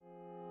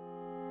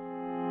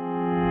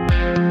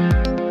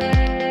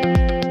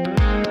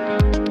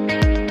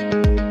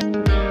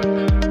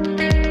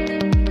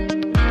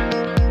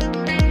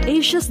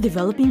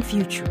Developing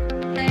Future,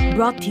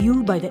 brought to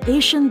you by the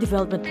Asian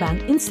Development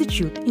Bank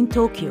Institute in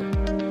Tokyo,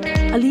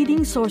 a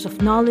leading source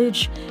of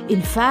knowledge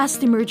in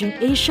fast emerging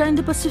Asia and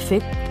the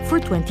Pacific for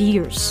 20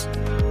 years.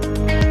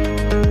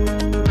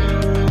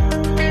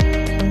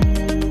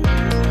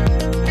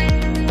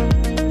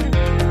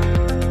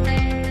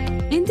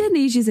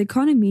 Indonesia's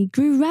economy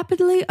grew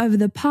rapidly over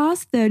the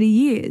past 30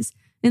 years,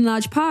 in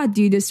large part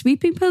due to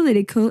sweeping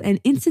political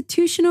and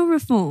institutional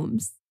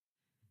reforms,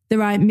 the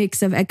right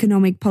mix of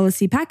economic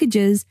policy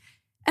packages,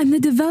 and the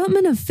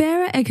development of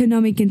fairer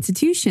economic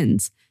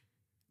institutions.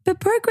 But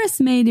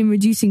progress made in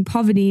reducing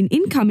poverty and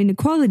income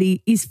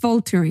inequality is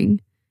faltering.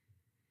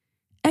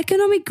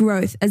 Economic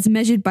growth, as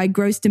measured by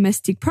gross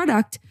domestic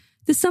product,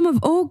 the sum of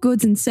all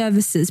goods and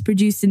services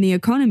produced in the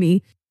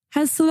economy,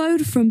 has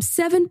slowed from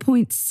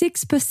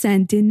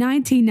 7.6% in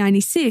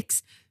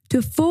 1996 to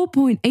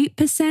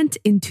 4.8%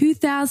 in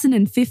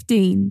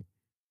 2015.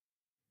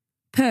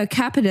 Per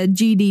capita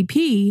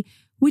GDP,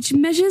 which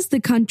measures the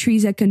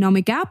country's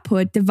economic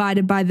output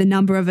divided by the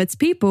number of its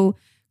people,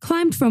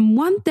 climbed from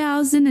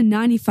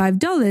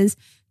 $1,095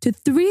 to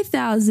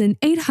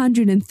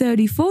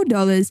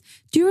 $3,834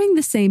 during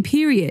the same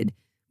period,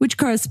 which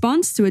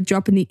corresponds to a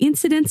drop in the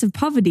incidence of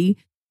poverty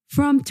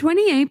from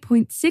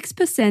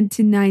 28.6%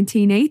 in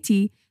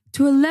 1980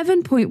 to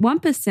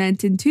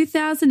 11.1% in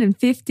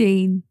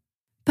 2015.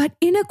 But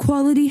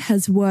inequality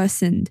has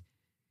worsened.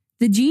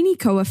 The Gini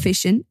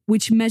coefficient,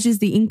 which measures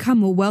the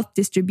income or wealth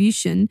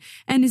distribution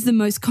and is the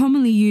most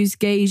commonly used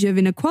gauge of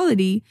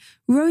inequality,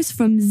 rose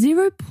from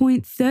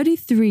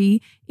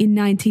 0.33 in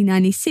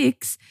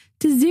 1996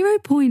 to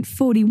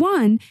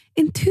 0.41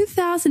 in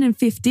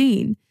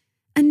 2015.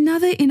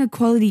 Another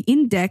inequality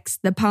index,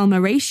 the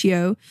Palmer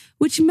ratio,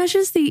 which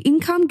measures the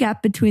income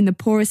gap between the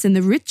poorest and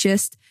the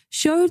richest,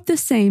 showed the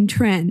same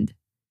trend.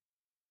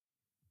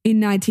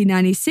 In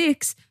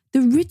 1996, the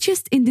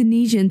richest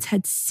Indonesians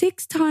had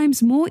 6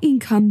 times more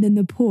income than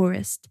the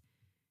poorest.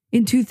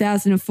 In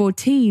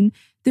 2014,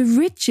 the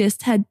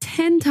richest had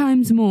 10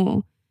 times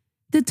more.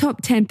 The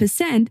top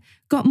 10%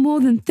 got more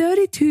than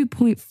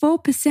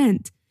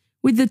 32.4%,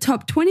 with the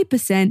top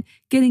 20%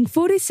 getting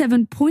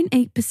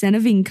 47.8%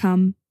 of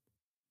income.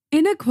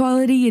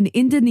 Inequality in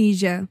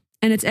Indonesia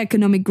and its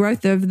economic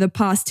growth over the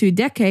past 2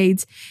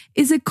 decades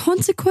is a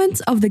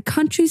consequence of the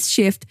country's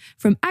shift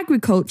from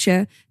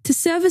agriculture to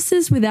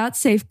services without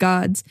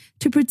safeguards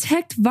to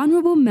protect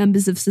vulnerable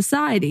members of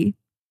society.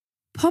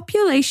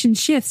 Population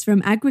shifts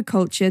from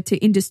agriculture to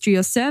industry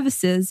or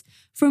services,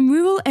 from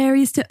rural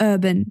areas to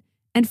urban,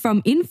 and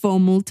from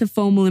informal to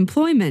formal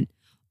employment,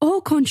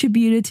 all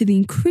contributed to the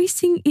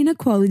increasing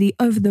inequality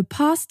over the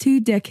past 2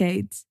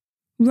 decades.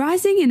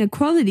 Rising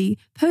inequality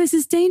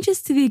poses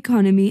dangers to the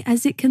economy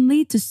as it can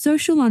lead to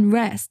social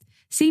unrest,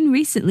 seen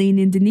recently in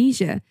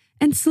Indonesia,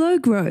 and slow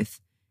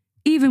growth.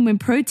 Even when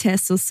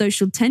protests or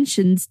social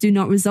tensions do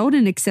not result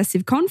in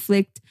excessive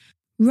conflict,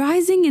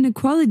 rising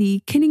inequality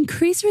can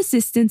increase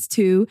resistance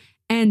to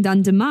and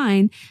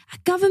undermine a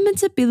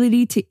government's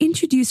ability to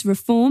introduce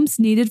reforms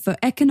needed for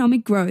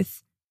economic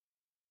growth.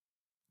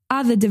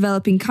 Other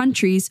developing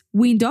countries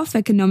weaned off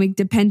economic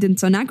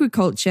dependence on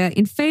agriculture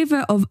in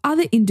favor of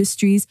other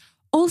industries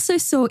also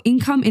saw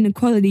income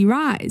inequality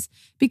rise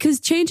because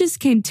changes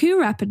came too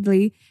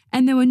rapidly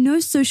and there were no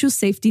social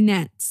safety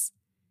nets.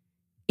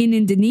 In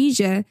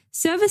Indonesia,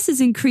 services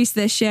increased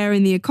their share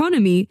in the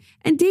economy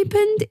and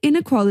deepened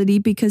inequality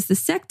because the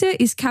sector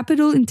is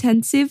capital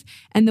intensive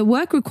and the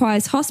work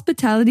requires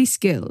hospitality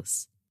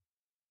skills.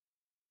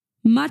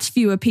 Much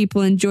fewer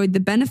people enjoyed the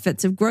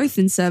benefits of growth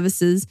in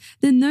services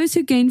than those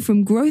who gained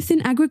from growth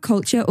in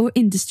agriculture or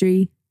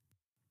industry.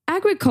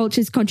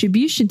 Agriculture's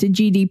contribution to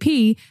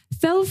GDP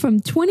fell from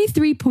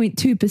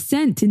 23.2% in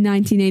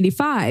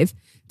 1985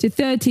 to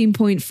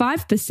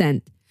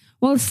 13.5%,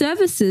 while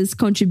services'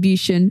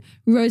 contribution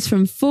rose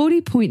from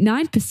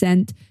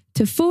 40.9%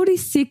 to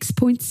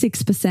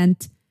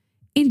 46.6%.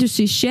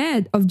 Industry's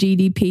share of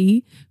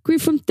GDP grew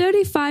from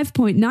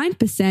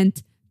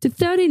 35.9% to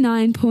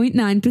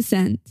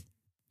 39.9%.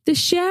 The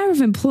share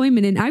of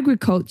employment in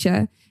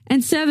agriculture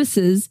and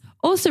services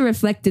also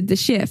reflected the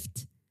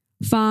shift.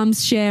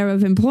 Farms' share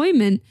of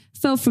employment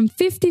fell from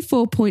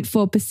 54.4%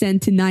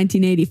 in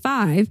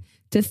 1985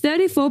 to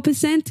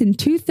 34% in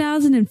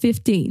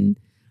 2015,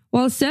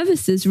 while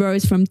services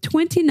rose from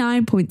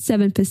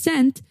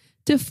 29.7%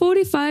 to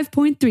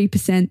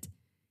 45.3%.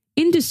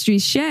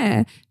 Industry's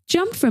share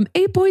jumped from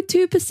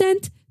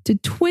 8.2% to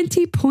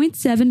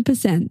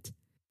 20.7%.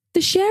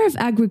 The share of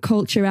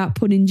agriculture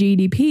output in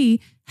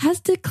GDP has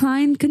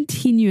declined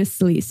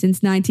continuously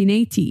since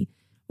 1980,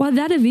 while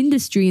that of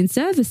industry and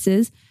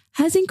services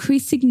has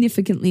increased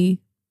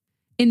significantly.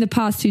 In the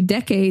past 2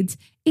 decades,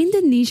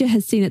 Indonesia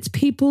has seen its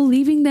people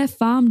leaving their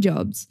farm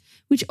jobs,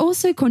 which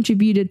also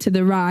contributed to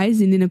the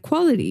rise in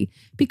inequality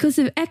because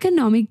of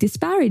economic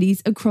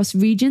disparities across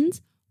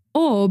regions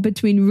or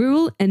between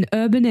rural and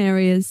urban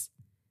areas.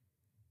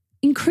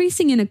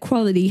 Increasing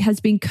inequality has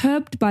been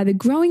curbed by the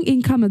growing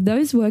income of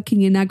those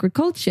working in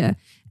agriculture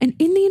and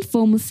in the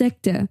informal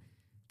sector,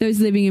 those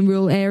living in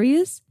rural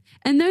areas,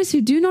 and those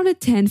who do not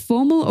attend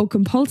formal or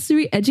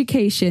compulsory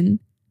education.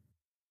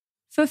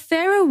 For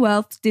fairer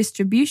wealth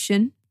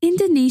distribution,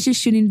 Indonesia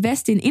should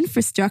invest in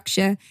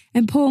infrastructure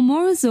and pour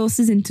more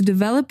resources into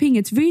developing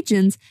its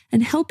regions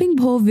and helping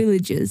poor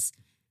villages.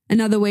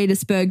 Another way to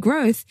spur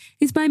growth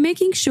is by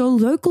making sure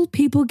local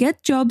people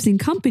get jobs in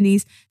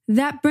companies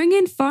that bring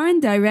in foreign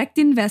direct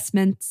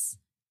investments.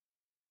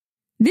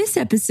 This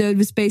episode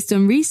was based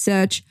on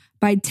research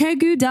by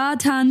Teguh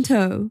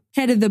Dartanto,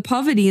 head of the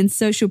Poverty and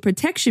Social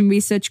Protection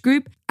Research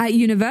Group at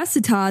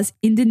Universitas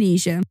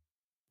Indonesia.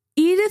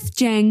 Edith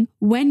Jeng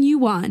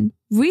Wenyuan,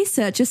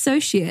 Research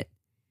Associate.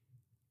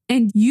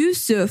 And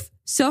Yusuf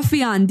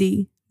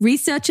Sofiandi,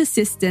 Research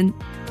Assistant.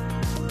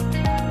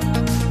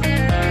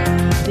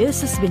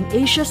 This has been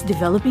Asia's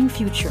Developing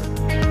Future,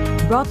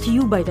 brought to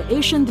you by the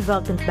Asian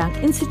Development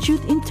Bank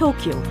Institute in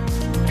Tokyo.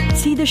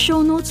 See the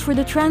show notes for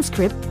the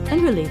transcript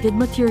and related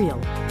material.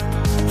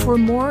 For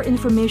more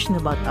information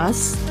about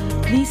us,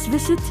 please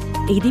visit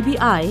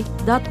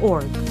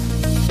adbi.org.